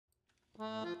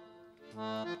Hello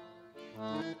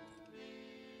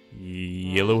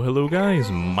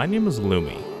guys, my name is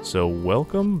Lumi, so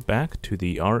welcome back to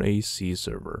the RAC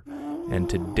server, and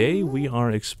today we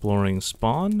are exploring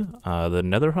Spawn, the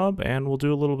Nether Hub, and we'll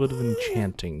do a little bit of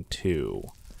Enchanting too.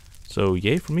 So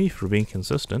yay for me for being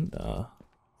consistent, little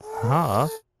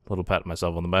pat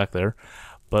myself on the back there,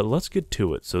 but let's get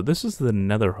to it. So this is the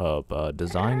Nether Hub,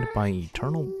 designed by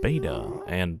Eternal Beta,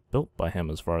 and built by him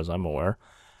as far as I'm aware.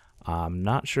 I'm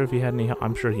not sure if he had any help.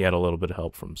 I'm sure he had a little bit of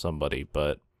help from somebody,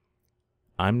 but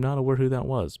I'm not aware who that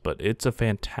was. But it's a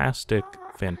fantastic,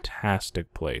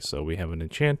 fantastic place. So we have an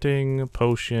enchanting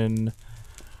potion.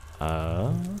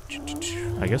 I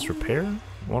guess repair?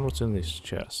 I wonder what's in these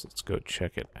chests. Let's go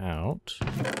check it out.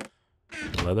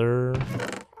 Leather.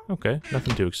 Okay,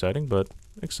 nothing too exciting, but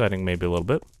exciting maybe a little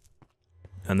bit.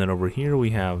 And then over here we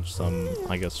have some,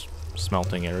 I guess,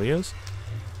 smelting areas.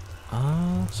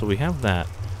 So we have that.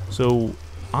 So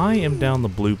I am down the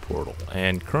blue portal,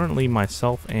 and currently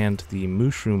myself and the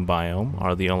mushroom biome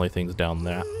are the only things down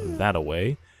that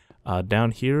away.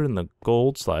 Down here in the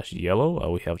gold/yellow,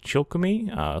 we have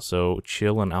Chilchemy. So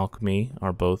Chill and Alchemy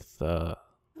are both,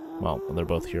 well, they're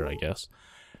both here, I guess.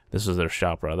 This is their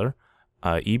shop, rather.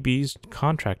 EB's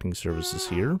contracting services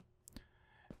here.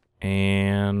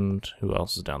 And who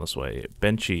else is down this way?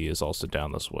 Benchy is also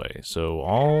down this way. So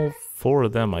all four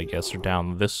of them, I guess, are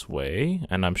down this way.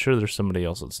 And I'm sure there's somebody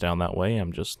else that's down that way.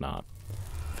 I'm just not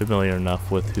familiar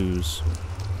enough with who's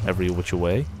every which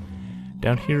way.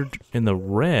 Down here in the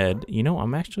red, you know,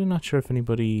 I'm actually not sure if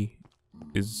anybody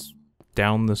is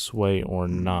down this way or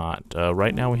not.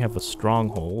 Right now we have a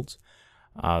stronghold.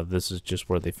 This is just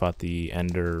where they fought the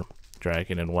Ender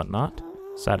Dragon and whatnot.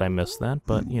 Sad I missed that,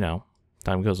 but, you know,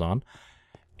 time goes on.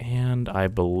 And I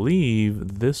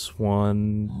believe this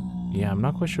one, yeah, I'm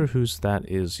not quite sure whose that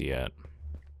is yet.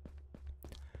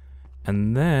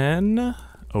 And then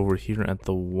over here at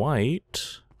the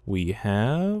white, we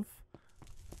have,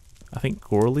 I think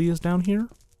Gorley is down here.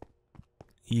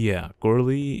 Yeah,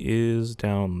 Gorley is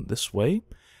down this way.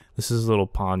 This is a little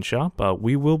pawn shop.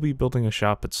 We will be building a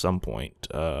shop at some point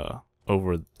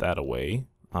over that away.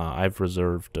 I've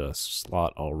reserved a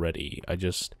slot already. I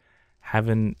just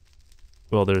haven't,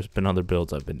 well, there's been other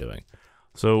builds I've been doing.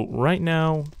 So right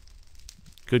now,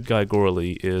 good guy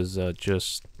Gorley is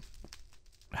just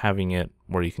having it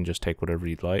where you can just take whatever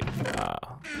you'd like.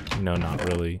 You know, not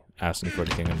really asking for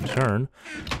anything in return,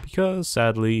 because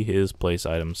sadly his place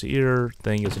items here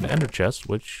thing is an ender chest,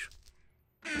 which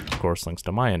of course links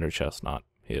to my ender chest, not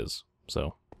his.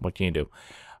 So what can you do?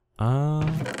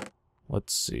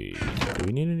 Let's see. Do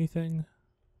we need anything?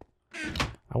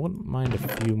 I wouldn't mind a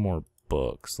few more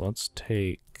books. Let's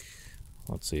take,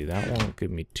 let's see, that won't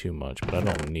give me too much, but I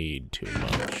don't need too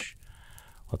much.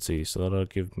 Let's see, so that'll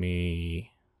give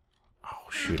me, oh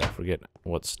shoot, I forget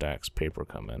what stacks paper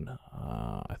come in.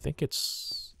 I think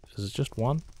it's, is it just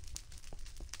one?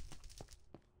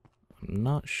 I'm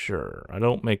not sure. I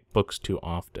don't make books too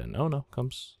often. Oh no,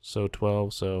 comes, so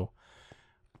 12, so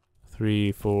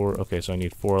 3, 4, okay, so I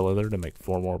need 4 leather to make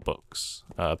 4 more books.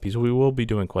 Because we will be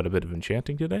doing quite a bit of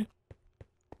enchanting today.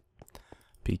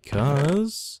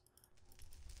 Because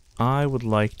I would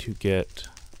like to get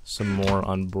some more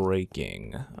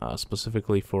unbreaking,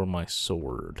 specifically for my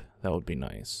sword. That would be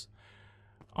nice.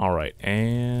 Alright,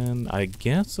 and I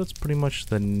guess that's pretty much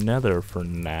the nether for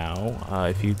now.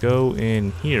 If you go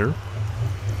in here,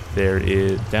 there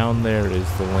is, down there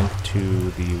is the link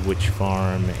to the witch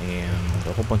farm and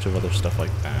a whole bunch of other stuff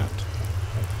like that.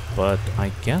 But I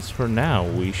guess for now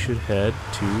we should head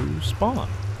to Spawn.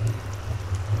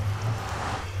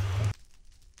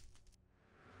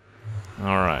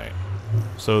 Alright,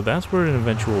 so that's where an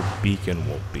eventual beacon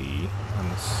will be,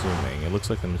 I'm assuming. It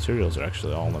looks like the materials are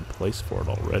actually all in place for it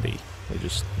already. They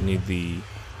just need the,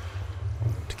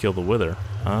 to kill the wither.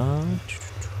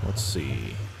 Let's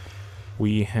see.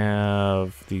 We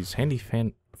have these handy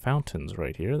fountains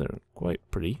right here. They're quite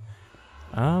pretty.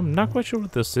 Not quite sure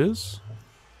what this is,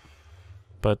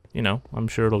 but, you know, I'm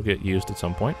sure it'll get used at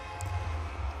some point.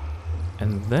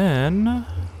 And then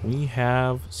we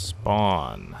have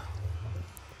Spawn.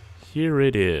 Here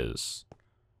it is.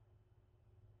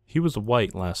 He was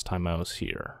white last time I was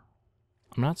here.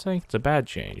 I'm not saying it's a bad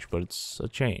change, but it's a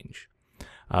change.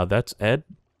 That's Ed.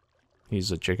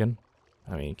 He's a chicken.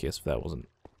 I mean, in case if that wasn't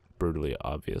brutally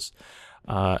obvious.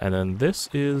 And then this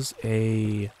is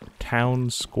a town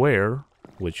square,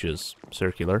 which is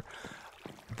circular,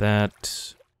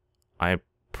 that I'm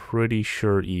pretty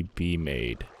sure EB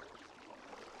made.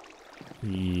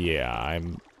 Yeah,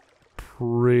 I'm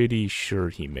pretty sure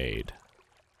he made.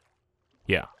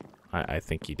 Yeah, I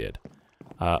think he did.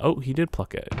 Oh, he did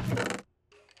pluck it.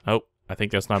 Oh, I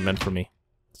think that's not meant for me.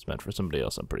 It's meant for somebody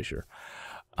else, I'm pretty sure.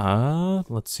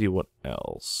 Let's see what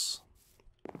else.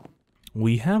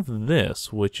 We have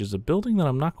this, which is a building that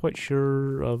I'm not quite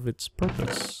sure of its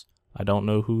purpose. I don't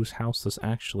know whose house this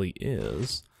actually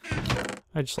is.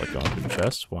 I just like going through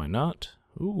chests, why not?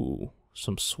 Ooh,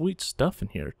 some sweet stuff in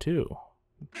here, too.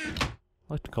 I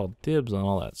like to call dibs on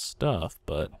all that stuff,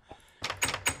 but...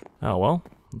 oh, well,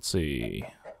 let's see.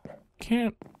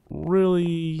 Can't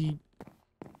really...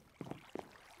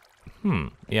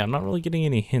 yeah, I'm not really getting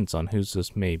any hints on whose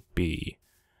this may be.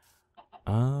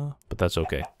 But that's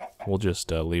okay. We'll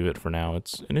just leave it for now.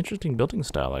 It's an interesting building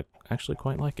style. I actually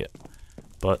quite like it.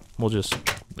 But we'll just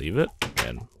leave it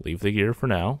and leave the gear for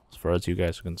now. As far as you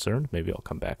guys are concerned, maybe I'll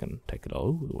come back and take it all.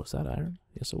 Ooh, was that iron?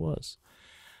 Yes, it was.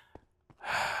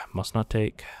 Must not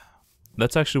take.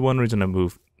 That's actually one reason I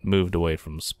moved away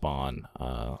from spawn.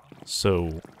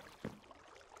 So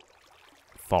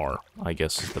far, I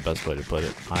guess is the best way to put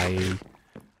it. I,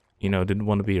 didn't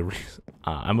want to be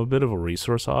I'm a bit of a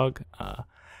resource hog.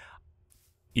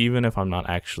 Even if I'm not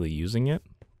actually using it,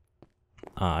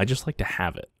 I just like to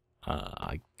have it.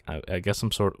 I guess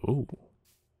I'm sort of... ooh.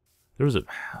 There was a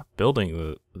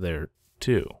building there,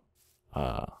 too.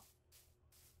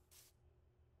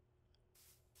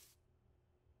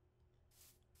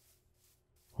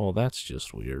 Well, that's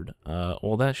just weird.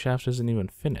 Well, that shaft isn't even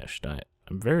finished. I'm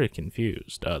very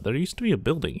confused. There used to be a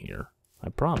building here. I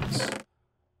promise.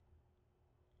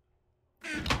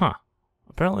 Huh.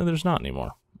 Apparently there's not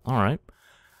anymore. Alright.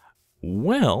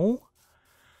 Well...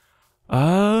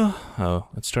 oh,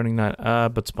 it's turning night.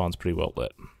 But spawn's pretty well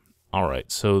lit.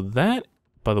 Alright, so that,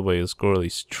 by the way, is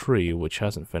Gorley's tree, which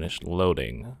hasn't finished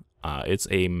loading. It's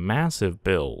a massive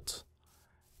build.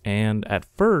 And at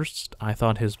first, I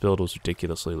thought his build was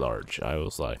ridiculously large. I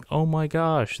was like, oh my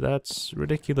gosh, that's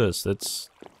ridiculous.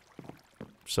 That's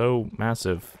so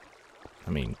massive.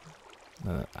 That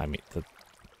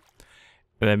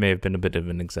may have been a bit of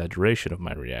an exaggeration of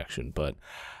my reaction, but...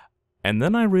 and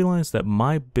then I realized that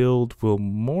my build will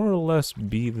more or less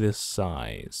be this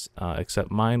size, except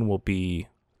mine will be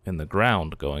in the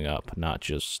ground going up, not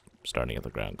just starting at the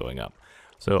ground going up.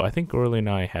 So I think Gorley and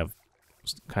I have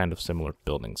kind of similar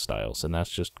building styles, and that's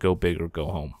just go big or go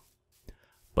home.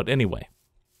 But anyway,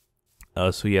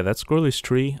 so yeah, that's Gorley's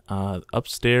tree.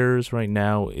 Upstairs right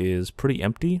now is pretty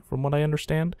empty from what I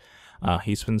understand.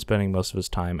 He's been spending most of his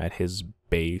time at his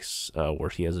base, where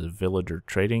he has a villager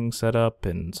trading setup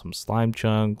and some slime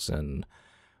chunks and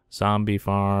zombie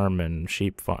farm and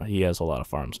sheep farm. He has a lot of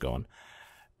farms going.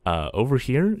 Over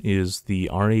here is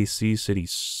the RAC City?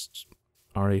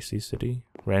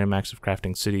 Random Acts of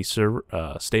Crafting City server,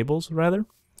 stables, rather.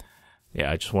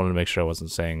 Yeah, I just wanted to make sure I wasn't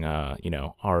saying,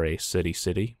 RA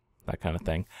City, that kind of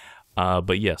thing.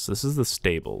 But yes, this is the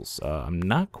stables. I'm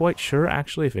not quite sure,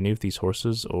 actually, if any of these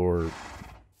horses or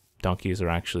donkeys are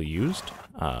actually used.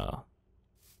 Yeah,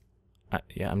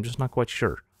 I'm just not quite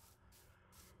sure.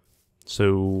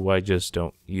 So I just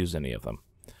don't use any of them.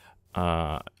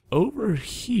 Over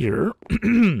here...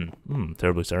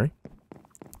 terribly sorry.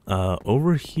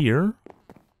 Over here,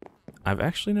 I've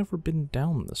actually never been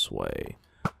down this way.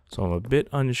 So I'm a bit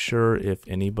unsure if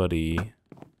anybody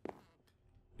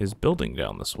is building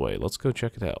down this way. Let's go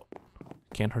check it out.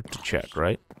 Can't hurt to check,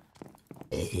 right?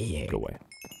 Go away.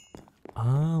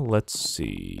 Let's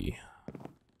see.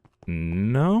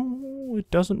 No, it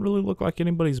doesn't really look like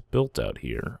anybody's built out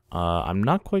here. I'm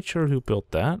not quite sure who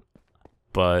built that,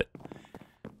 but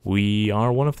we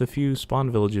are one of the few spawn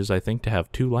villages, I think, to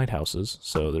have 2 lighthouses,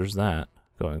 so there's that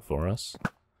going for us.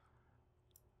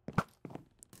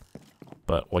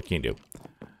 But what can you do?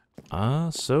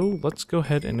 So let's go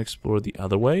ahead and explore the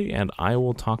other way, and I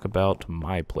will talk about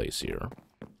my place here.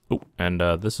 Oh, and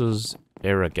this is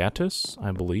Aragatus,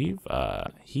 I believe.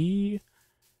 He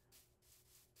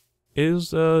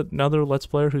is another Let's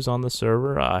Player who's on the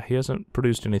server. He hasn't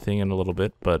produced anything in a little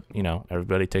bit, but,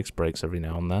 everybody takes breaks every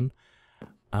now and then.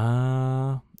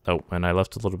 Oh, and I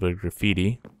left a little bit of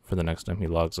graffiti for the next time he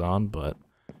logs on, but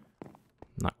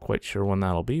not quite sure when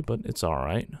that'll be, but it's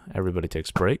alright. Everybody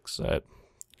takes breaks.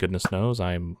 Goodness knows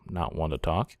I'm not one to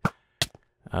talk.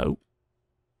 Oh.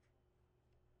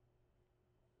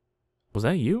 Was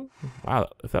that you? Wow,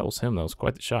 if that was him, that was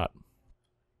quite the shot.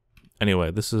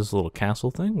 Anyway, this is a little castle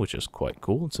thing, which is quite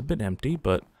cool. It's a bit empty,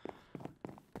 but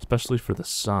especially for the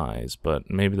size, but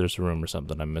maybe there's a room or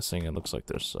something I'm missing. It looks like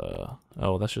there's,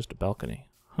 oh, that's just a balcony.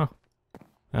 Huh.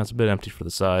 That's a bit empty for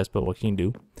the size, but what can you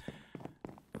do?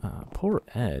 Poor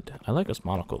Ed. I like his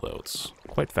monocle, though. It's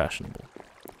quite fashionable.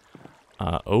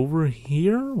 Over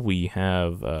here, we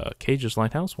have Cage's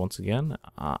Lighthouse, once again.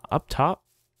 Up top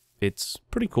it's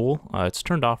pretty cool. It's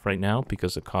turned off right now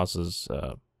because it causes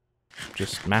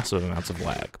just massive amounts of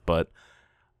lag, but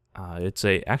it's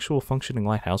a actual functioning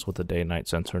lighthouse with a day and night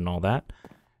sensor and all that,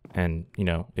 and you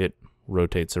know, it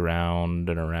rotates around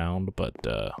and around, but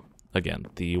again,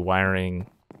 the wiring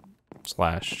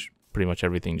slash pretty much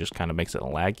everything just kind of makes it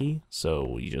laggy,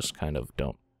 so you just kind of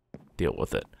don't deal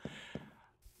with it,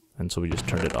 and so we just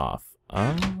turned it off.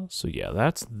 So yeah,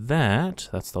 that's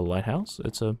the lighthouse.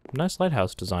 It's a nice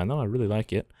lighthouse design though, I really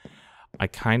like it. I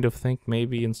kind of think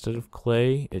maybe instead of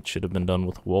clay, it should have been done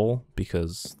with wool,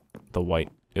 because the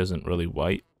white isn't really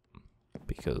white,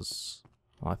 because,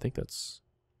 well, I think that's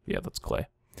clay.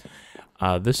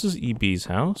 This is EB's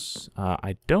house.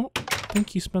 I don't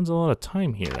think he spends a lot of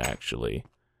time here, actually,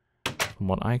 from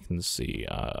what I can see.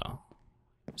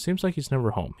 Seems like he's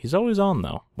never home. He's always on,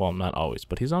 though. Well, not always,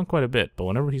 but he's on quite a bit, but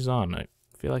whenever he's on, I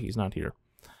feel like he's not here.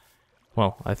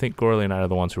 Well, I think Gorley and I are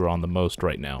the ones who are on the most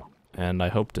right now, and I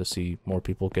hope to see more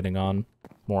people getting on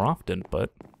more often,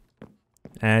 but,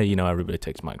 you know, everybody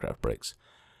takes Minecraft breaks.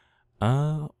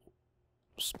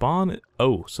 Spawn,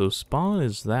 oh, so spawn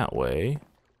is that way,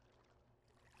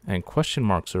 and question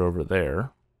marks are over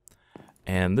there,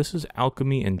 and this is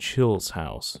Alchemy and Chill's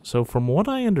house. So from what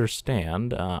I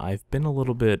understand, I've been a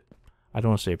little bit, I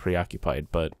don't want to say preoccupied,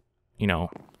 but, you know,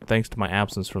 thanks to my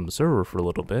absence from the server for a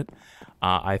little bit,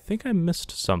 I think I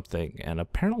missed something, and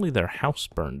apparently their house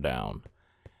burned down,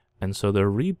 and so they're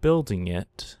rebuilding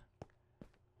it,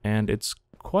 and it's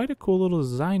quite a cool little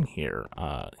design here.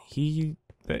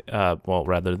 Well,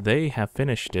 rather, they have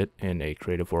finished it in a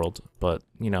creative world, but,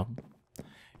 you know,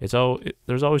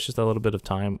 there's always just a little bit of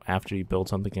time after you build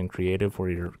something in creative where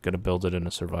you're going to build it in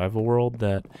a survival world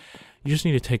that you just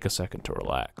need to take a second to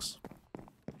relax.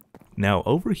 Now,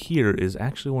 over here is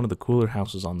actually one of the cooler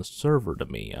houses on the server to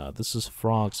me. This is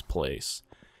Frog's place,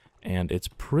 and it's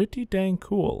pretty dang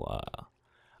cool.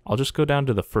 I'll just go down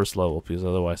to the first level because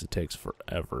otherwise it takes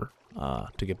forever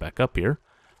to get back up here.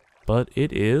 But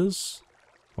it is,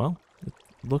 well, it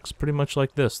looks pretty much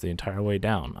like this the entire way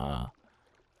down.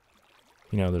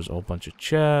 You know, there's a whole bunch of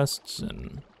chests,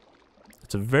 and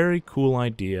it's a very cool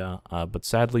idea, but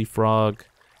sadly Frog,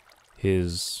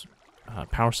 his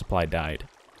power supply died,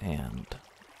 and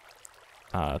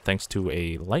thanks to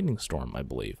a lightning storm, I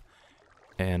believe,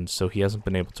 and so he hasn't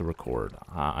been able to record.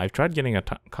 I've tried getting in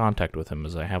contact with him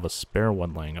as I have a spare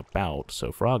one laying about,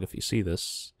 so Frog, if you see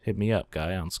this, hit me up,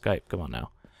 guy, on Skype, come on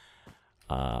now.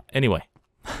 Anyway,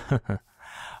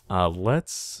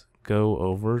 let's go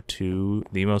over to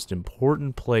the most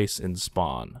important place in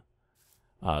spawn.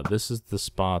 This is the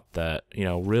spot that, you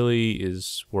know, really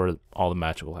is where all the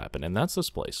magic will happen, and that's this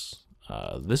place.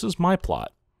 This is my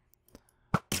plot,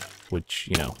 which,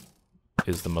 you know,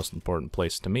 is the most important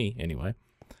place to me, anyway.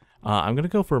 I'm gonna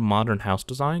go for a modern house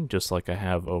design, just like I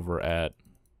have over at,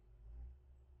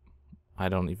 I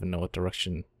don't even know what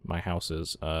direction my house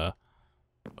is,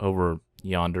 over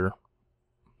yonder.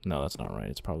 No, that's not right.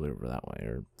 It's probably over that way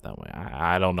or that way.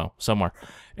 I don't know. Somewhere.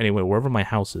 Anyway, wherever my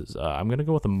house is, I'm going to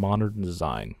go with a modern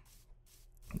design.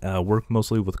 Work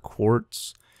mostly with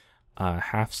quartz,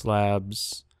 half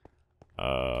slabs,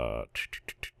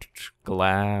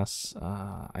 glass,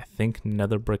 I think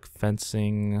nether brick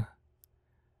fencing,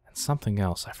 and something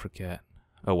else. I forget.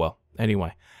 Oh, well.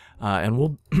 Anyway, and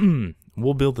we'll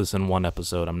we'll build this in one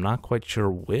episode. I'm not quite sure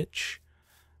which.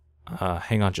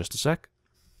 Hang on just a sec.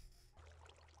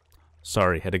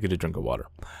 Sorry, had to get a drink of water.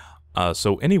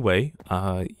 So anyway,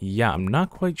 yeah, I'm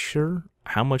not quite sure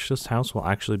how much this house will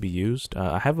actually be used.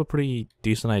 I have a pretty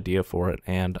decent idea for it,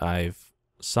 and I've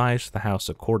sized the house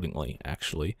accordingly,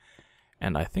 actually.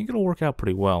 And I think it'll work out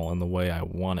pretty well in the way I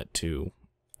want it to.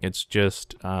 It's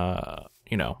just,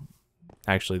 you know,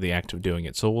 actually the act of doing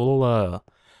it. So we'll,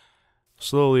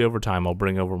 slowly over time, I'll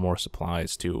bring over more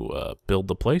supplies to build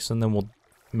the place, and then we'll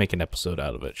make an episode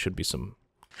out of it. Should be some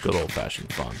good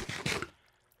old-fashioned fun.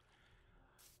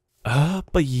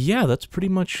 But yeah, that's pretty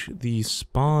much the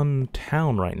spawn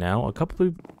town right now. A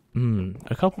couple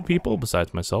people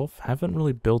besides myself haven't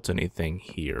really built anything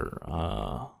here.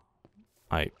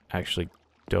 I actually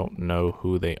don't know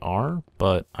who they are,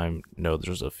 but I know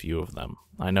there's a few of them.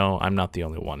 I know I'm not the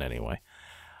only one anyway.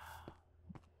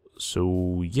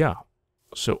 So yeah,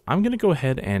 so I'm gonna go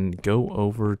ahead and go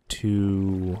over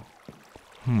to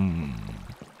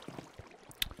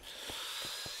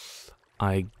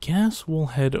I guess we'll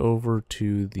head over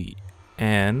to the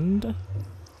end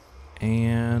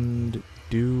and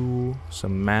do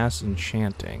some mass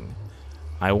enchanting.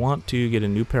 I want to get a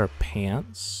new pair of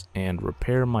pants and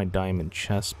repair my diamond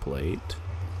chest plate.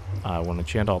 I want to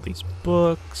enchant all these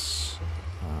books.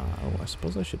 Oh, I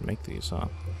suppose I should make these, huh?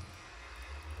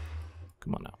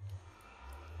 Come on now.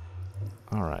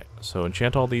 Alright, so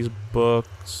enchant all these books.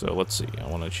 So let's see. I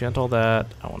want to enchant all that.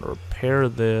 I want to repair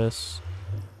this.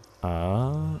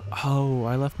 Oh,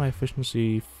 I left my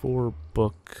efficiency 4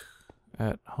 book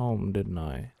at home, didn't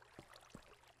I?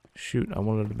 Shoot, I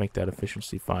wanted to make that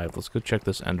efficiency 5. Let's go check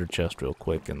this ender chest real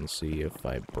quick and see if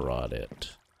I brought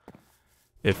it.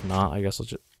 If not, I guess I'll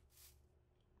just...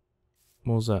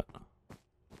 What was that?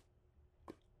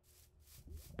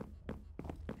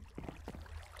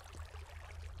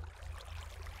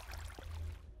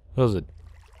 What was it?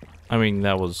 I mean,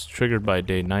 that was triggered by a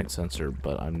day-night sensor,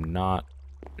 but I'm not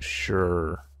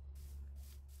sure.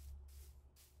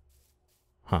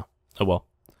 Huh. Oh well.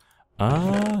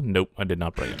 Nope, I did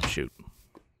not bring it. Shoot.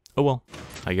 Oh well.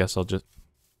 I guess I'll just...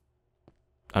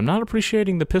 I'm not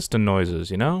appreciating the piston noises,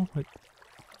 you know? Like,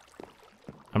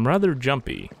 I'm rather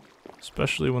jumpy.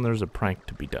 Especially when there's a prank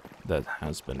to be done that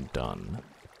has been done.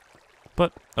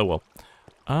 But, oh well.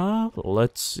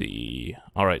 Let's see.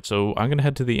 Alright, so I'm gonna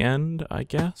head to the end, I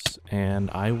guess,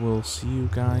 and I will see you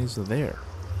guys there.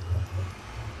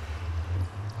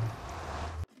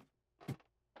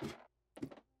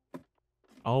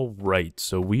 Alright,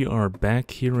 so we are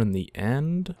back here in the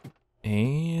end,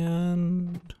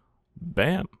 and...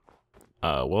 bam!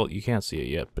 Well, you can't see it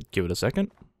yet, but give it a second.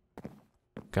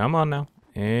 Come on now.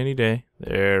 Any day.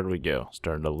 There we go.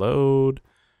 Starting to load.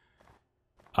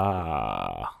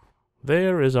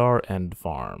 There is our end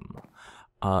farm.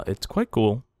 It's quite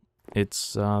cool.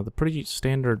 It's the pretty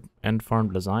standard end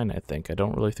farm design, I think. I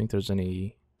don't really think there's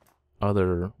any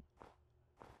other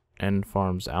end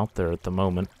farms out there at the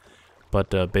moment.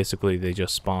 But basically they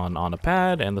just spawn on a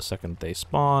pad, and the second they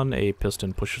spawn, a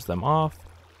piston pushes them off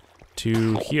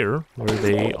to here, where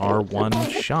they are one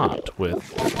shot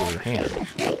with your hand.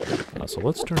 So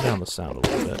let's turn down the sound a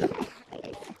little bit.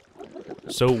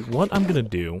 So what I'm gonna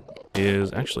do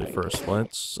is, actually first,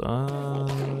 let's,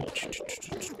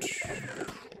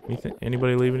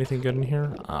 anybody leave anything good in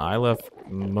here? I left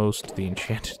most of the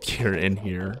enchanted gear in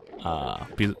here.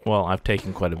 Well, I've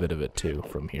taken quite a bit of it too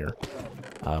from here.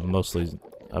 Mostly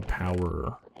a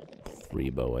power 3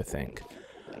 bow, I think.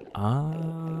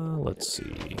 Let's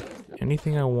see.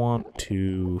 Anything I want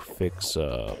to fix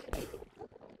up?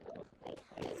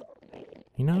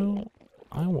 You know,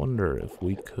 I wonder if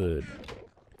we could...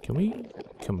 Can we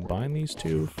combine these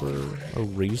two for a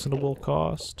reasonable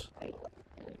cost?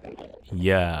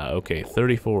 Yeah, okay,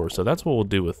 34. So that's what we'll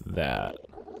do with that.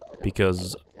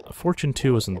 Because Fortune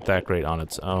 2 isn't that great on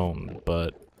its own,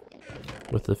 but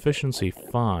with efficiency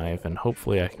 5, and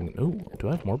hopefully I can... Ooh, do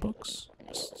I have more books?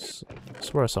 I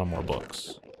swear I saw more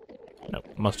books. Nope,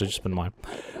 must have just been mine.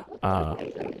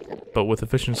 But with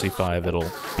efficiency 5, it'll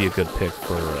be a good pick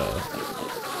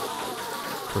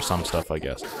for some stuff, I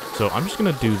guess. So I'm just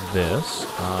gonna do this,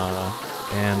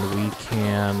 and we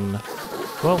can...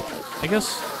 Well, I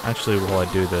guess, actually, while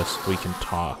I do this, we can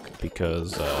talk,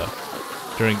 because,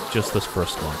 during just this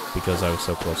first one, because I was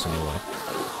so close anyway.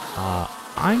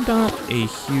 I'm not a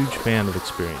huge fan of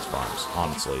experience farms,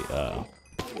 honestly.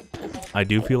 I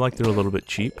do feel like they're a little bit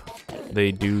cheap.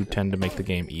 They do tend to make the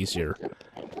game easier.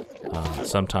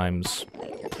 Sometimes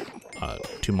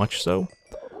too much so.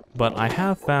 But I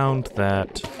have found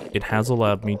that it has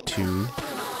allowed me to,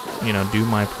 you know, do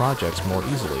my projects more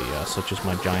easily, such as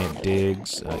my giant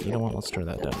digs. You know what, let's turn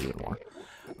that down even more.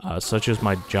 Such as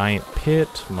my giant pit,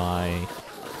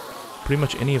 pretty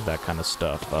much any of that kind of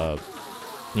stuff.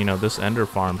 You know, this ender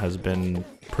farm has been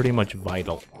pretty much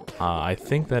vital. I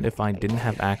think that if I didn't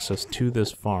have access to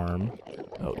this farm...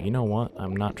 Oh, you know what?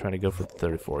 I'm not trying to go for the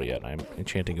 34 yet. I'm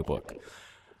enchanting a book.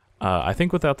 I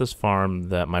think without this farm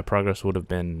that my progress would have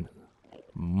been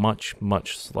much,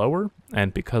 much slower.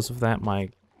 And because of that,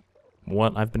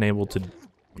 what I've been able to,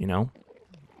 you know,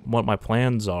 what my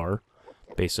plans are,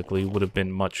 basically, would have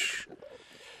been much...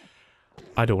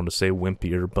 I don't want to say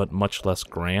wimpier, but much less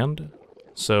grand.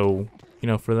 So... You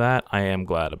know, for that, I am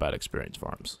glad about experience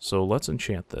farms. So let's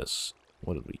enchant this.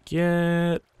 What did we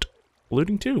get?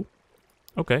 Looting 2.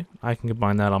 Okay, I can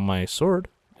combine that on my sword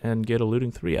and get a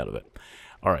looting 3 out of it.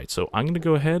 Alright, so I'm going to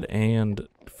go ahead and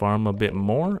farm a bit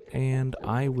more, and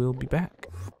I will be back.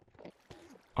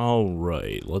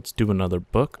 Alright, let's do another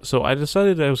book. So I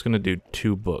decided I was going to do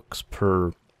 2 books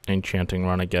per enchanting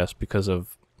run, I guess, because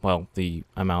of, well, the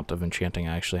amount of enchanting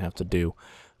I actually have to do.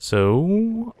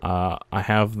 So, I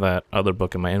have that other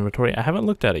book in my inventory. I haven't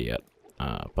looked at it yet,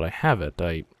 but I have it.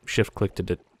 I shift-clicked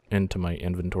it into my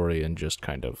inventory and just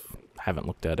kind of haven't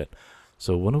looked at it.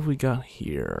 So, what have we got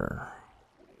here?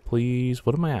 Please,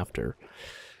 what am I after?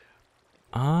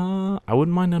 I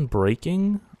wouldn't mind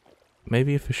unbreaking.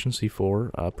 Maybe efficiency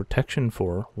 4. Protection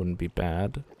 4 wouldn't be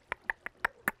bad.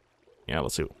 Yeah,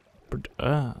 let's see.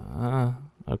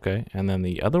 Okay, and then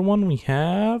the other one we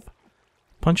have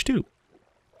punch 2.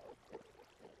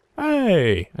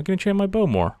 Hey, I can enchant my bow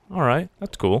more. Alright,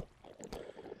 that's cool.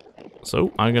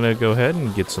 So, I'm gonna go ahead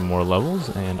and get some more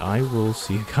levels, and I will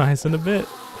see you guys in a bit.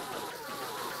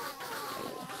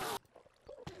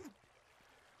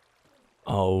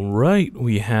 Alright,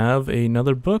 we have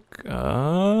another book,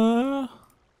 and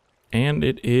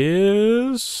it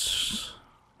is...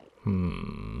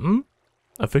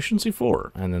 Efficiency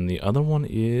 4, and then the other one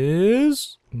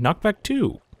is... Knockback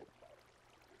 2.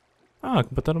 Ah, I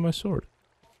can put that on my sword.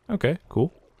 Okay,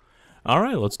 cool.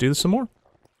 Alright, let's do this some more.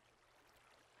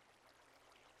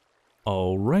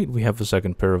 Alright, we have the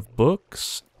second pair of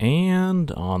books,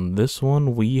 and on this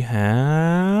one we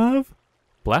have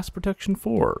Blast Protection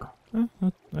 4.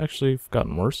 That's actually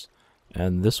gotten worse.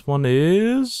 And this one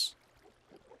is...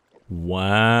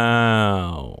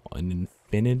 Wow, an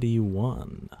Infinity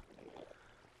 1.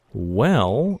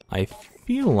 Well, I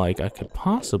feel like I could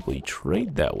possibly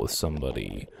trade that with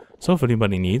somebody. So if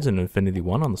anybody needs an Infinity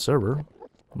 1 on the server,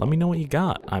 let me know what you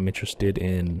got. I'm interested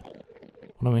in...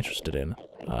 What am I interested in?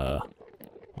 I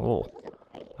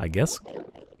guess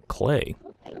clay.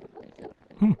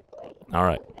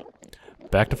 Alright.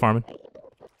 Back to farming.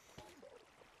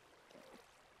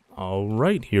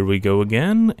 Alright, here we go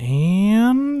again,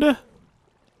 and...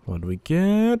 What do we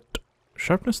get?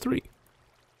 Sharpness 3.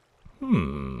 I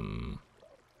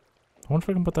wonder if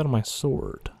I can put that on my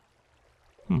sword.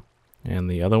 And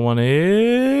the other one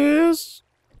is...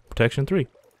 Protection 3.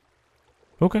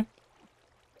 Okay.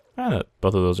 Both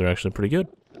of those are actually pretty good.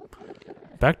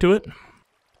 Back to it.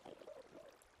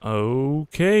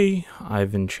 Okay,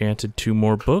 I've enchanted 2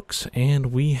 more books, and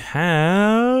we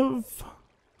have...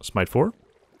 Smite 4.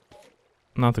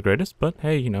 Not the greatest, but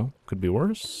hey, you know, could be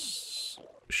worse.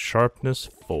 Sharpness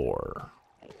 4.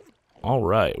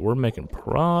 Alright, we're making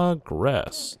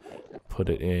progress. Put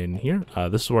it in here.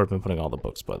 This is where I've been putting all the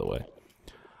books, by the way.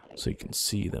 So you can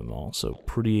see them all. So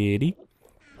pretty.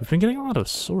 We've been getting a lot of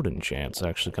sword enchants,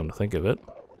 actually, come to think of it.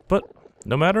 But,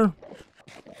 no matter.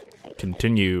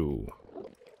 Continue.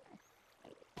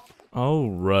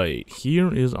 Alright,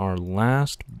 here is our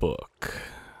last book.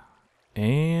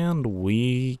 And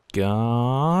we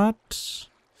got...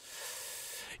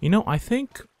 You know, I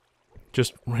think...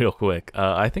 Just real quick,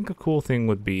 I think a cool thing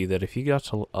would be that if you got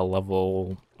to a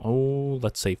level,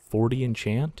 let's say 40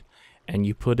 enchant, and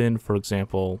you put in, for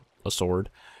example, a sword,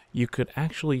 you could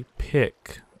actually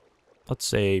pick, let's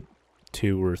say,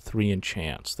 2 or 3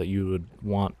 enchants that you would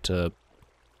want to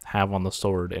have on the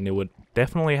sword, and it would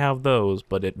definitely have those,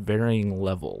 but at varying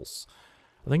levels.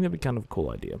 I think that'd be kind of a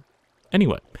cool idea.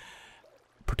 Anyway,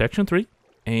 Protection 3,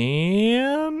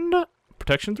 and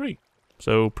Protection 3.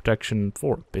 So, Protection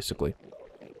 4, basically.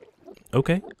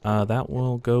 Okay, that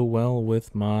will go well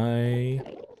with my...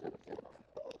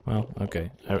 Well, okay.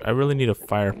 I really need a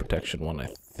fire protection one, I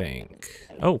think.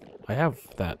 Oh, I have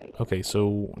that. Okay,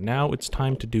 so now it's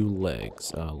time to do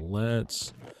legs.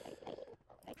 Let's...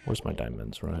 Where's my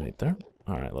diamonds? Right there.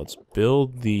 Alright, let's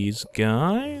build these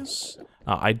guys.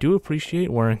 I do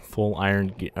appreciate wearing full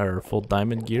full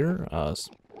diamond gear,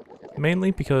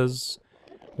 mainly because...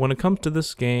 When it comes to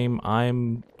this game,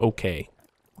 I'm okay.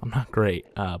 I'm not great,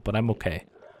 but I'm okay.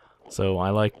 So I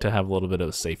like to have a little bit of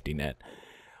a safety net.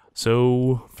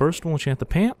 So first we'll enchant the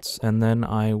pants, and then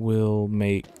I will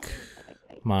make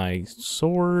my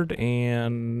sword,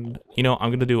 and... You know, I'm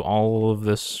going to do all of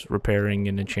this repairing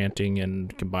and enchanting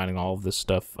and combining all of this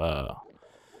stuff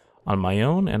on my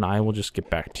own, and I will just get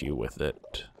back to you with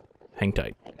it. Hang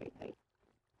tight.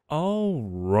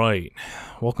 Alright,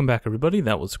 welcome back everybody.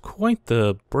 That was quite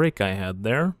the break I had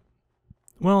there.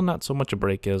 Well, not so much a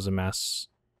break as a mass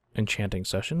enchanting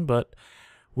session, but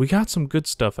we got some good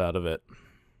stuff out of it.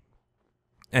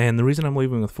 And the reason I'm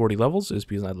leaving with 40 levels is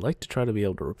because I'd like to try to be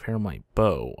able to repair my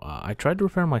bow. I tried to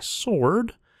repair my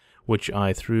sword, which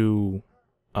I threw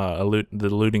the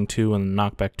looting 2 and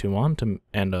knockback 2 on,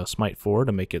 and smite 4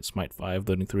 to make it smite 5,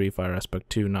 looting 3, fire aspect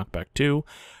 2, knockback 2.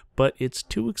 But it's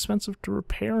too expensive to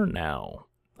repair now,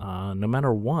 no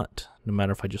matter what. No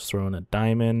matter if I just throw in a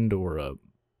diamond or a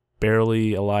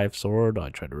barely alive sword.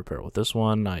 I tried to repair it with this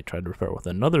one. I tried to repair it with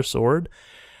another sword.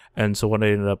 And so what I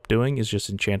ended up doing is just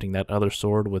enchanting that other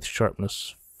sword with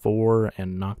sharpness 4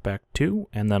 and knockback 2.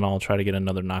 And then I'll try to get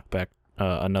another knockback,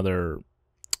 another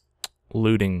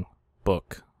looting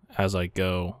book as I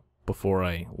go before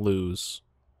I lose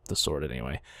the sword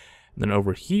anyway. Then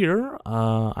over here,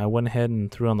 I went ahead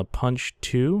and threw on the punch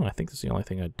 2. I think that's the only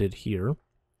thing I did here.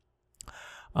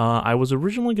 I was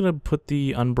originally going to put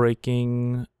the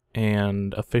unbreaking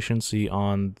and efficiency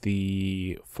on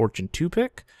the fortune 2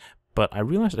 pick, but I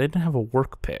realized I didn't have a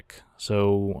work pick,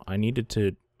 so I needed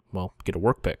to, well, get a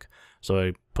work pick. So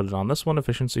I put it on this one,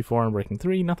 efficiency 4 and breaking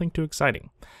 3, nothing too exciting.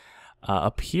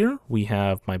 Up here, we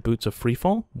have my boots of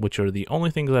freefall, which are the only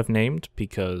things I've named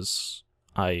because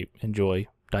I enjoy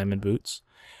diamond boots.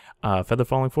 Feather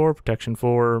falling 4, protection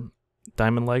 4,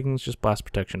 diamond leggings, just blast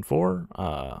protection 4,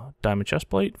 diamond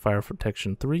chestplate, fire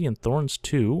protection 3, and thorns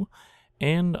 2,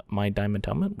 and my diamond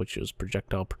helmet, which is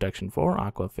projectile protection 4,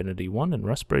 aqua affinity 1, and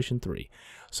respiration 3.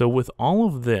 So with all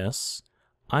of this,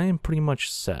 I am pretty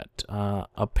much set.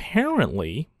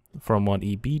 Apparently, from what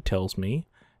EB tells me,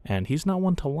 and he's not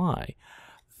one to lie,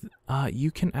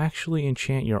 you can actually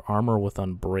enchant your armor with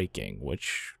unbreaking,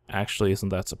 which actually isn't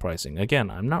that surprising. Again,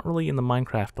 I'm not really in the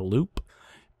Minecraft loop,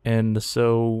 and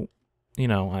so, you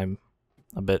know, I'm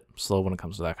a bit slow when it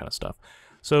comes to that kind of stuff.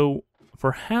 So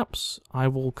perhaps I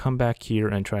will come back here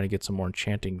and try to get some more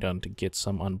enchanting done to get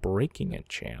some unbreaking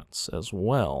enchants as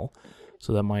well,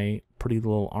 so that my pretty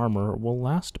little armor will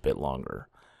last a bit longer.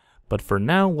 But for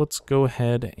now, let's go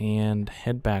ahead and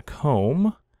head back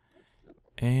home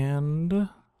and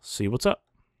see what's up.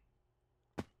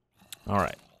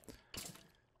 Alright.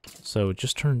 So it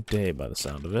just turned day by the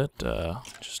sound of it.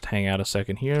 Just hang out a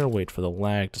second here, wait for the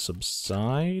lag to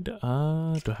subside. Do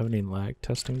I have any lag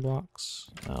testing blocks?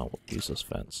 We'll use this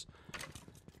fence.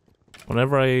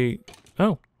 Whenever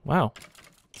oh, wow.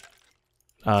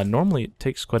 Normally it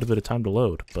takes quite a bit of time to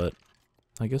load, but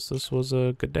I guess this was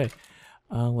a good day.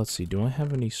 Let's see, do I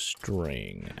have any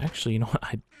string? Actually, you know what?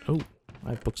 I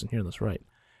have books in here, that's right.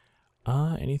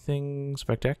 Anything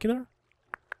spectacular?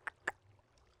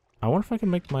 I wonder if I can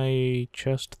make my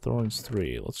chest thorns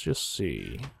 3. Let's just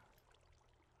see.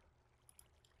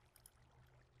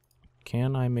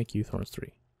 Can I make you thorns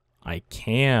 3? I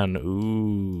can.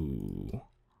 Ooh.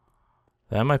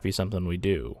 That might be something we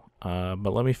do.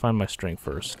 But let me find my string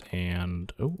first.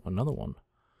 And, oh, another one.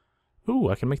 Ooh,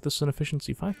 I can make this an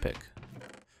efficiency 5 pick.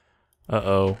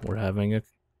 Uh-oh, we're having a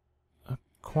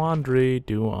quandary.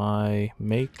 Do I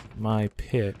make my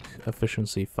pick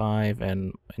efficiency 5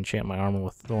 and enchant my armor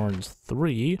with thorns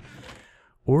 3,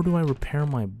 or do I repair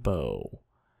my bow?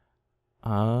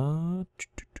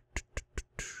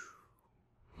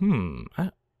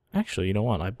 Actually, you know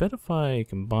what? I bet if I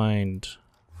combined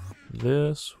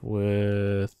this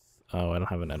with, oh, I don't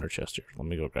have an ender chest here. Let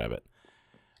me go grab it.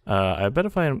 I bet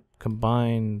if I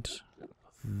combined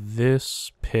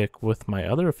this pick with my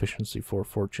other efficiency 4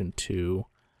 fortune 2,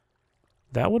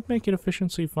 that would make it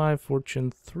efficiency 5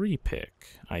 fortune 3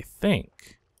 pick, I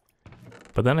think.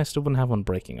 But then I still wouldn't have one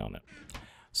breaking on it.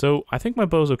 So I think my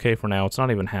bow's okay for now. It's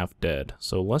not even half dead.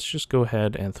 So let's just go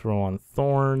ahead and throw on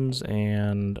thorns,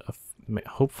 and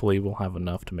hopefully we'll have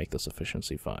enough to make this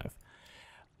efficiency 5.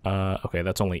 Okay,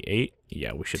 that's only 8.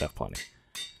 Yeah, we should have plenty.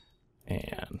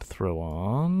 And throw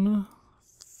on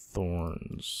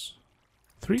thorns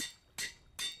 3.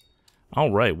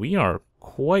 Alright, we are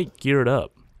quite geared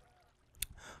up.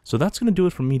 So that's going to do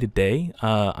it for me today.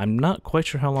 I'm not quite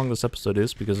sure how long this episode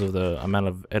is because of the amount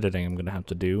of editing I'm going to have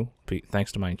to do,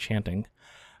 thanks to my enchanting.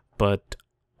 But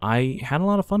I had a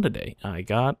lot of fun today. I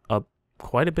got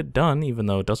quite a bit done, even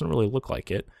though it doesn't really look like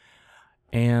it.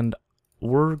 And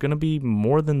we're going to be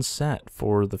more than set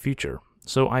for the future.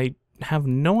 So I have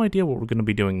no idea what we're going to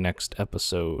be doing next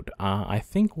episode. I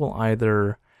think we'll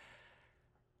either...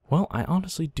 Well, I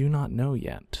honestly do not know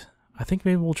yet. I think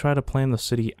maybe we'll try to plan the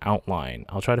city outline.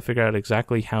 I'll try to figure out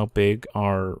exactly how big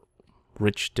our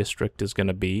rich district is going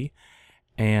to be,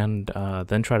 and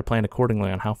then try to plan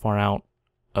accordingly on how far out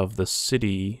of the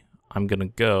city I'm going to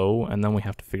go, and then we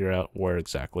have to figure out where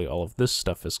exactly all of this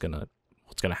stuff is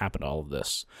what's going to happen to all of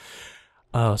this.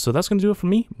 So that's going to do it for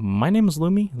me. My name is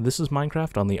Lumi. This is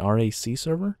Minecraft on the RAC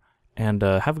server, and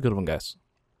have a good one, guys.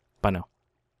 Bye now.